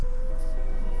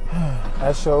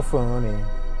Eshofuni,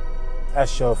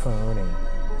 Eshofuni,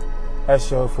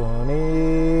 Eshofuni,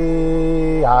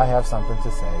 I have something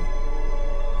to say.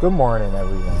 Good morning,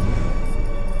 everyone.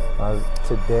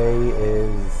 Today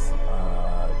is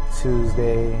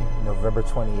Tuesday, November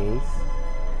 28th,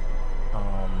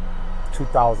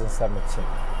 2017.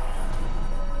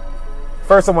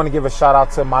 First, I want to give a shout out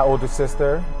to my older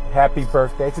sister. Happy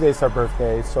birthday. Today's her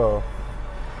birthday, so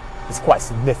it's quite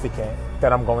significant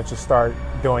that I'm going to start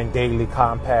doing daily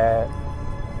podcast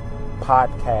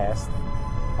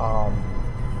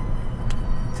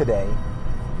today.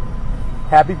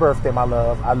 Happy birthday, my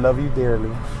love. I love you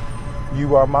dearly.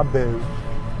 You are my boo.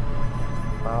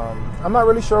 I'm not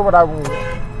really sure what I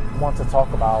want to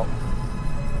talk about,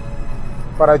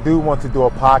 but I do want to do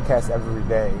a podcast every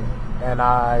day, and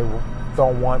I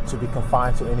don't want to be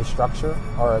confined to any structure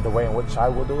or the way in which I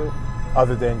will do it,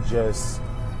 other than just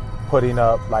putting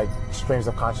up like streams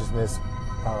of consciousness,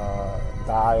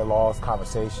 dialogues,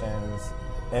 conversations,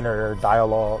 inner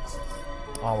dialogues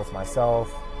with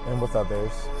myself and with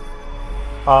others.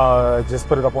 Just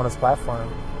put it up on this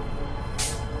platform.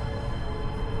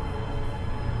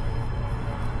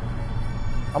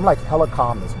 I'm like hella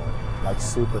calm this morning, like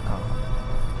super calm.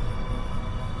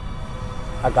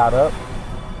 I got up.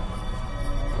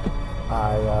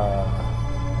 I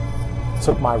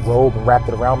took my robe and wrapped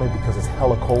it around me because it's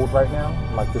hella cold right now.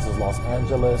 Like, this is Los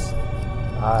Angeles.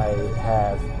 I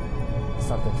have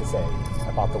something to say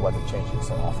about the weather changing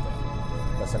so often.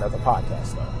 That's another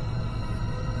podcast, though.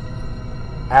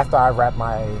 After I wrapped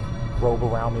my robe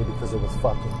around me because it was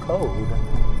fucking cold,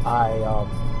 I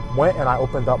went and I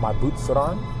opened up my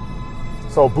Bootsadon.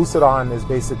 So Bootsadon is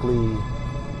basically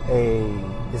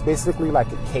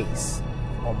like a case,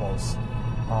 almost,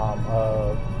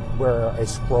 where a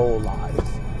scroll lies,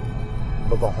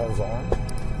 the Gohonzon.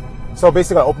 So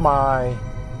basically, I opened my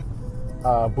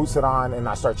Bootsadon and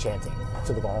I start chanting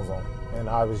to the Gohonzon, and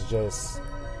I was just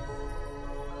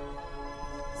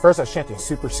first I was chanting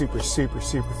super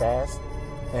fast,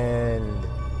 and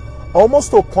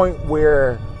almost to a point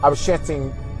where I was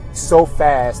chanting so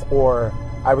fast, or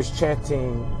I was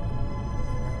chanting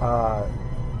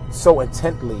so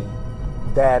intently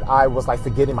that I was like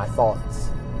forgetting my thoughts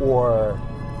or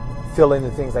feeling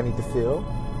the things I need to feel.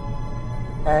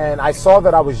 And I saw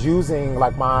that I was using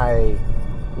like my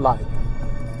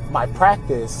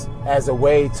practice as a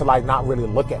way to like not really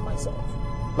look at myself.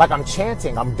 Like, I'm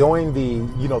chanting, I'm doing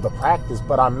the practice,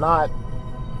 but I'm not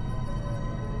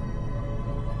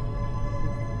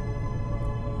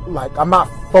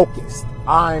focused.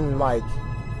 I'm like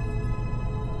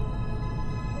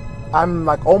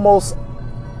almost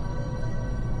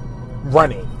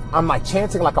running. I'm like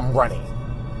chanting like I'm running.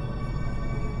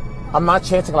 I'm not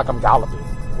chanting like I'm galloping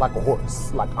like a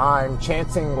horse. Like, I'm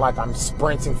chanting like I'm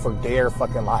sprinting for dear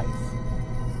fucking life.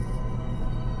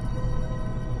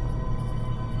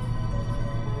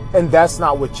 And that's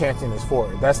not what chanting is for.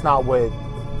 That's not what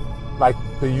like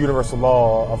the universal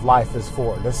law of life is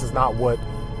for. This is not what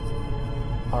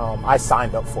I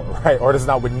signed up for, right? Or this is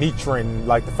not what Nichiren,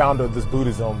 like the founder of this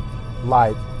Buddhism,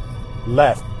 like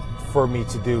left for me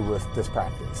to do with this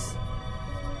practice.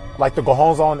 Like, the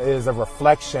Gohonzon is a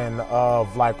reflection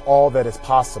of like all that is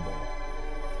possible.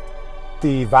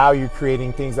 The value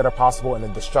creating things that are possible and the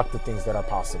destructive things that are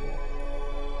possible.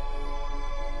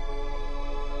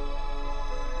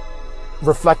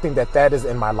 Reflecting that is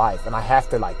in my life, and I have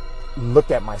to like look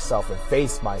at myself and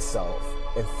face myself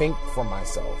and think for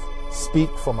myself, speak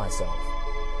for myself.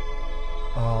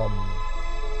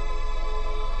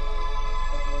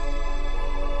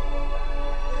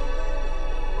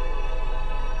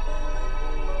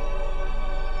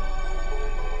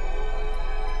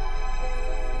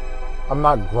 I'm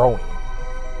not growing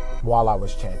while I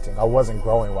was chanting. I wasn't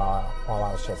growing while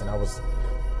I was chanting. I was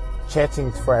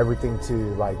chanting for everything to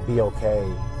like be okay,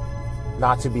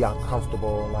 not to be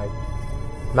uncomfortable, like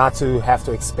not to have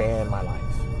to expand my life.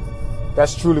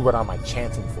 That's truly what I'm like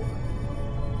chanting for.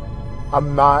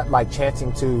 I'm not like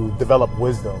chanting to develop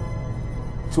wisdom,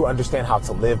 to understand how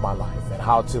to live my life and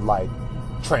how to like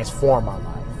transform my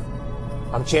life.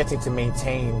 I'm chanting to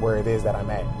maintain where it is that I'm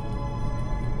at.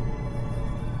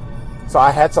 So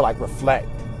I had to like reflect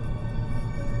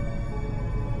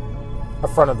in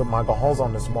front of my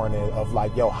Gohonzon this morning of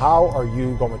like, yo, how are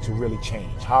you going to really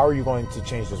change? How are you going to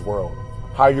change this world?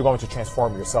 How are you going to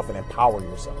transform yourself and empower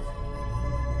yourself?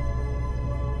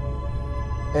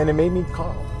 And it made me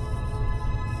calm.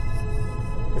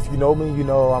 If you know me, you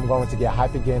know I'm going to get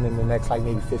hype again in the next like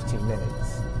maybe 15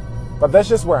 minutes. But that's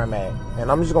just where I'm at. And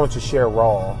I'm just going to share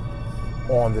raw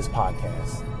on this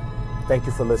podcast. Thank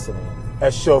you for listening.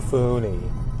 Eshofuni,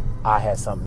 I had something